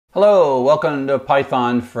Hello, welcome to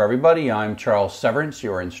Python for Everybody. I'm Charles Severance,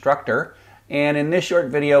 your instructor. And in this short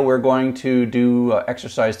video, we're going to do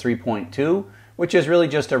exercise 3.2, which is really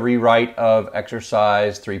just a rewrite of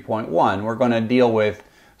exercise 3.1. We're going to deal with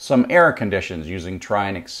some error conditions using try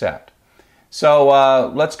and except.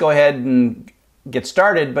 So let's go ahead and get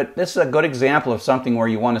started, but this is a good example of something where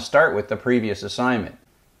you want to start with the previous assignment.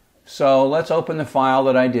 So let's open the file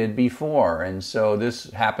that I did before. And so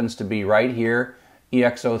this happens to be right here,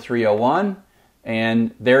 EX0301,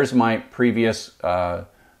 and there's my previous program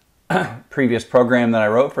that I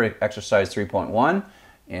wrote for exercise 3.1.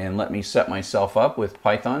 And let me set myself up with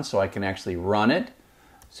Python so I can actually run it.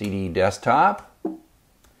 CD desktop,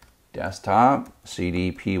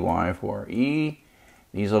 CD py4e.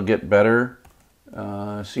 These will get better.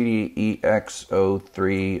 CD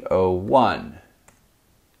EX0301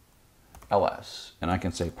 ls, and I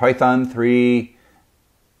can say Python 3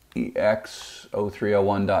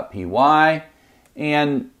 EX0301.py,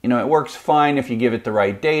 and it works fine if you give it the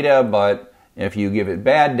right data, but if you give it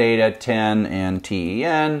bad data, 10 and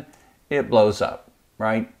ten, it blows up,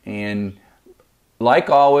 right? And like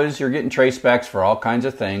always, you're getting tracebacks for all kinds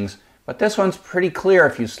of things, but this one's pretty clear.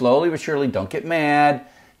 If you slowly but surely, don't get mad,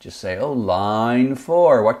 just say, oh, line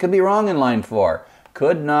 4. What could be wrong in line 4?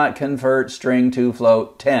 Could not convert string to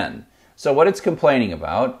float 10. So what it's complaining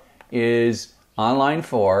about is on line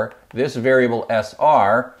 4, this variable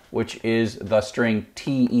SR, which is the string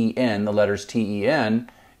TEN, the letters TEN,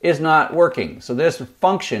 is not working. So this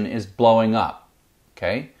function is blowing up.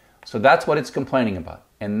 Okay? So that's what it's complaining about.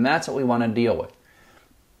 And that's what we want to deal with.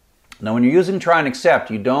 Now when you're using try and except,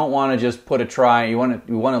 you don't want to just put a try, you want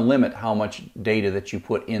to limit how much data that you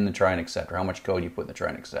put in the try and except, or how much code you put in the try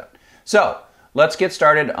and except. So let's get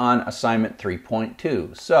started on assignment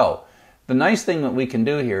 3.2. So the nice thing that we can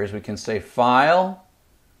do here is we can say File,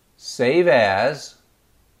 Save As,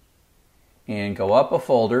 and go up a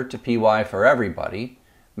folder to PY for Everybody,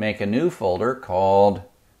 make a new folder called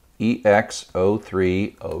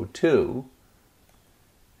EX0302,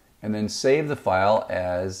 and then save the file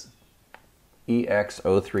as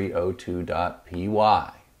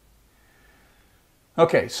EX0302.py.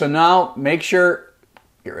 Okay, so now make sure,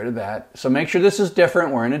 get rid of that. So make sure this is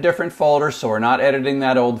different. We're in a different folder, so we're not editing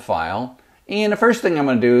that old file. And the first thing I'm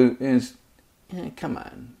going to do is, come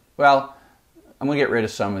on. Well, I'm going to get rid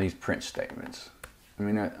of some of these print statements. I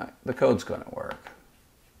mean, the code's going to work.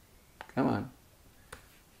 Come on.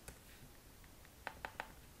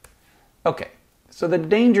 Okay, so the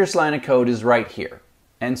dangerous line of code is right here.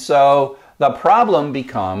 And so the problem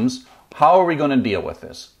becomes, how are we going to deal with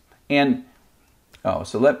this? And,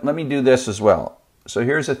 so let me do this as well. So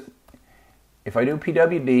here's if I do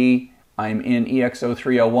pwd, I'm in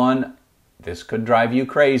EX0301. This could drive you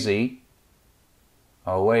crazy.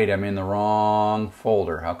 Oh wait, I'm in the wrong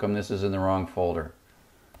folder. How come this is in the wrong folder?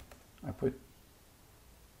 I put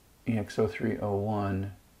EX0301.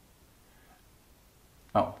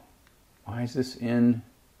 Oh, why is this in?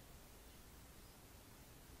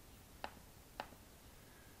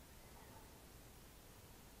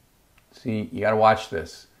 See, you gotta watch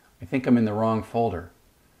this. I think I'm in the wrong folder.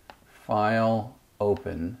 File,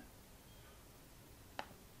 open.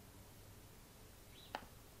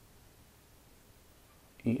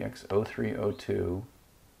 EX0302,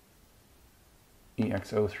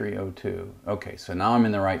 EX0302. Okay, so now I'm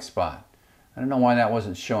in the right spot. I don't know why that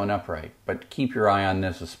wasn't showing up right, but keep your eye on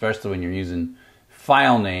this, especially when you're using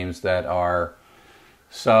file names that are,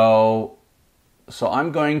 so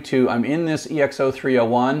I'm in this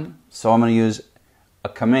EX0301, so I'm going to use a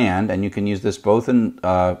command, and you can use this both in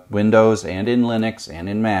Windows and in Linux and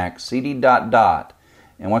in Mac, cd ...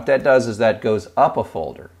 And what that does is that goes up a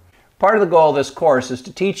folder. Part of the goal of this course is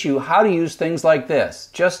to teach you how to use things like this,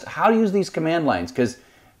 just how to use these command lines, because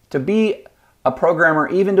to be a programmer,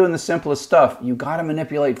 even doing the simplest stuff, you got to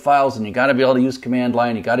manipulate files and you got to be able to use command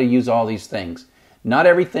line, you got to use all these things. Not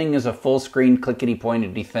everything is a full screen clickety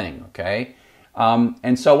pointedy thing, okay?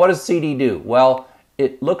 And so what does CD do? Well,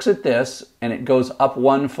 it looks at this and it goes up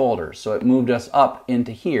one folder, so it moved us up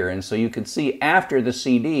into here, and so you can see after the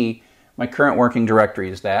CD, my current working directory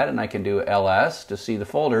is that, and I can do ls to see the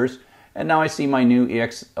folders. And now I see my new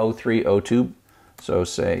EX0302, so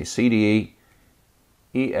say CD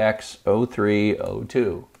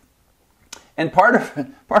EX0302. And part of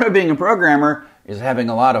being a programmer is having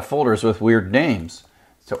a lot of folders with weird names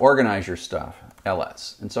to organize your stuff,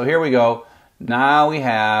 ls. And so here we go. Now we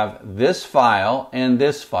have this file and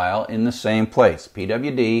this file in the same place,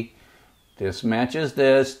 pwd. This matches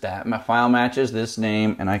this, that file matches this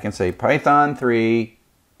name, and I can say Python 3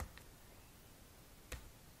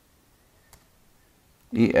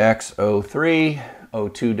 EX03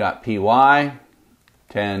 10.02.py,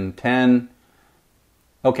 10.10.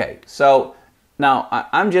 Okay, so now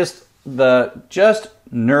I'm just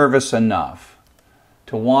nervous enough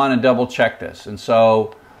to want to double check this. And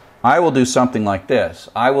so I will do something like this.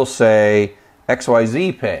 I will say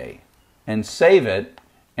XYZ pay and save it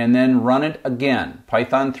and then run it again.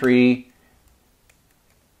 Python 3.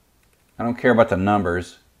 I don't care about the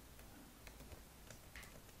numbers.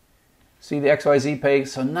 See the XYZ pay?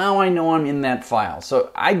 So now I know I'm in that file.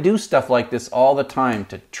 So I do stuff like this all the time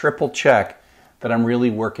to triple check that I'm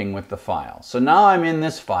really working with the file. So now I'm in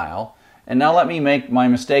this file, and now let me make my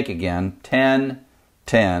mistake again. 10,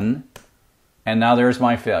 10, and now there's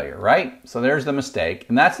my failure, right? So there's the mistake,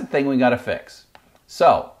 and that's the thing we got to fix.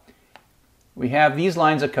 So we have these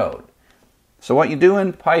lines of code. So what you do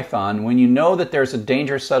in Python, when you know that there's a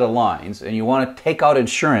dangerous set of lines and you want to take out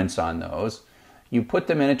insurance on those, you put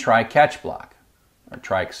them in a try-catch block, or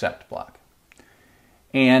try-except block.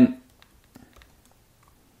 And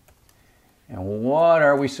what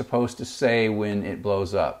are we supposed to say when it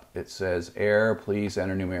blows up? It says, error, please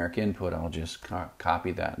enter numeric input. I'll just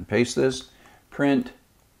copy that and paste this. Print,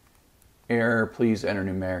 error, please enter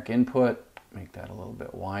numeric input. Make that a little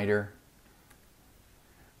bit wider.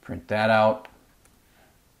 Print that out.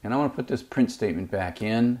 And I want to put this print statement back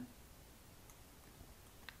in.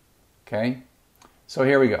 Okay, so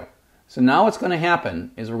here we go. So now what's going to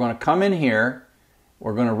happen is we're going to come in here.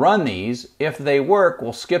 We're going to run these. If they work,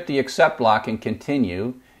 we'll skip the except block and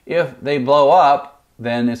continue. If they blow up,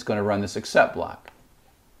 then it's going to run this except block.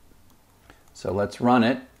 So let's run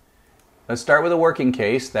it. Let's start with a working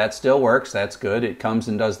case. That still works. That's good. It comes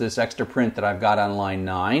and does this extra print that I've got on line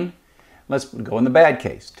 9. Let's go in the bad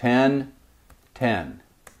case. 10, 10.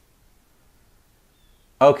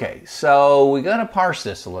 Okay, so we got to parse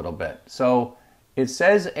this a little bit. So it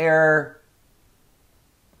says error,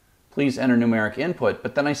 please enter numeric input,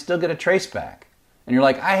 but then I still get a traceback. And you're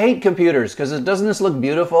like, I hate computers because doesn't this look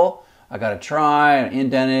beautiful? I got to try,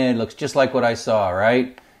 indent it, looks just like what I saw,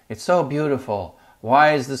 right? It's so beautiful.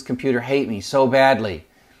 Why does this computer hate me so badly?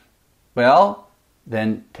 Well,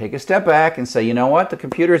 then take a step back and say, you know what? The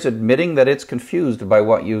computer is admitting that it's confused by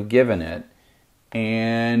what you've given it.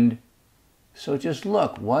 And so just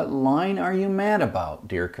look, what line are you mad about,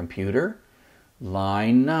 dear computer?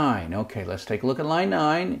 Line 9. Okay, let's take a look at line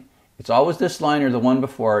 9. It's always this line or the one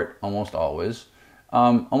before it, almost always.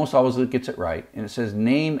 Almost always it gets it right. And it says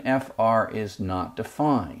name FR is not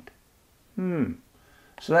defined.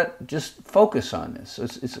 So that, just focus on this.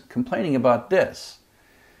 It's complaining about this.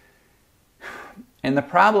 And the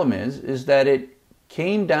problem is that it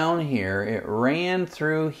came down here, it ran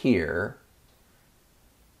through here,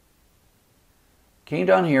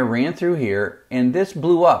 ran through here, and this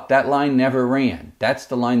blew up. That line never ran. That's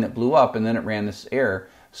the line that blew up, and then it ran this error.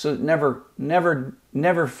 So it never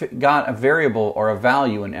got a variable or a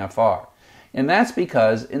value in FR. And that's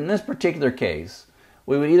because in this particular case,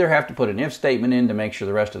 we would either have to put an if statement in to make sure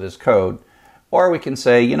the rest of this code, or we can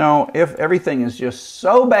say, you know, if everything is just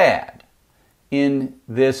so bad in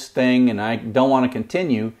this thing and I don't want to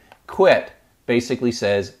continue, quit basically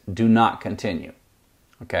says do not continue.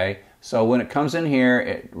 Okay? So when it comes in here,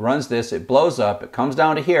 it runs this, it blows up, it comes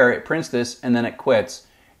down to here, it prints this, and then it quits,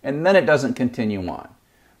 and then it doesn't continue on.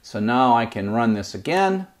 So now I can run this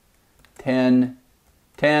again, 10,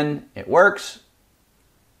 10, it works,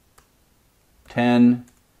 10,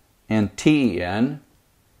 and TEN,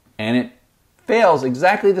 and it fails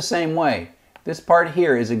exactly the same way. This part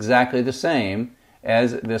here is exactly the same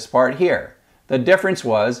as this part here. The difference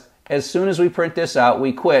was, as soon as we print this out,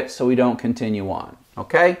 we quit so we don't continue on.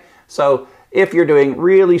 Okay? So if you're doing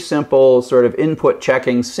really simple sort of input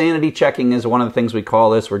checking, sanity checking is one of the things we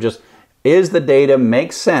call this. We're just, is the data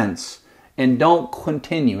make sense? And don't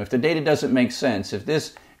continue. If the data doesn't make sense, if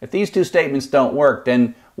these two statements don't work,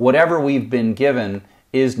 then whatever we've been given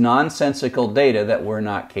is nonsensical data that we're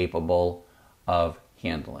not capable of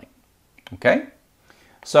handling. Okay?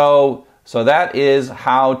 So that is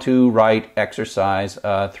how to write exercise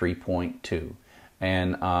 3.2.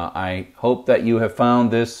 And I hope that you have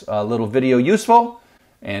found this little video useful,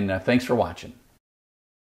 and thanks for watching.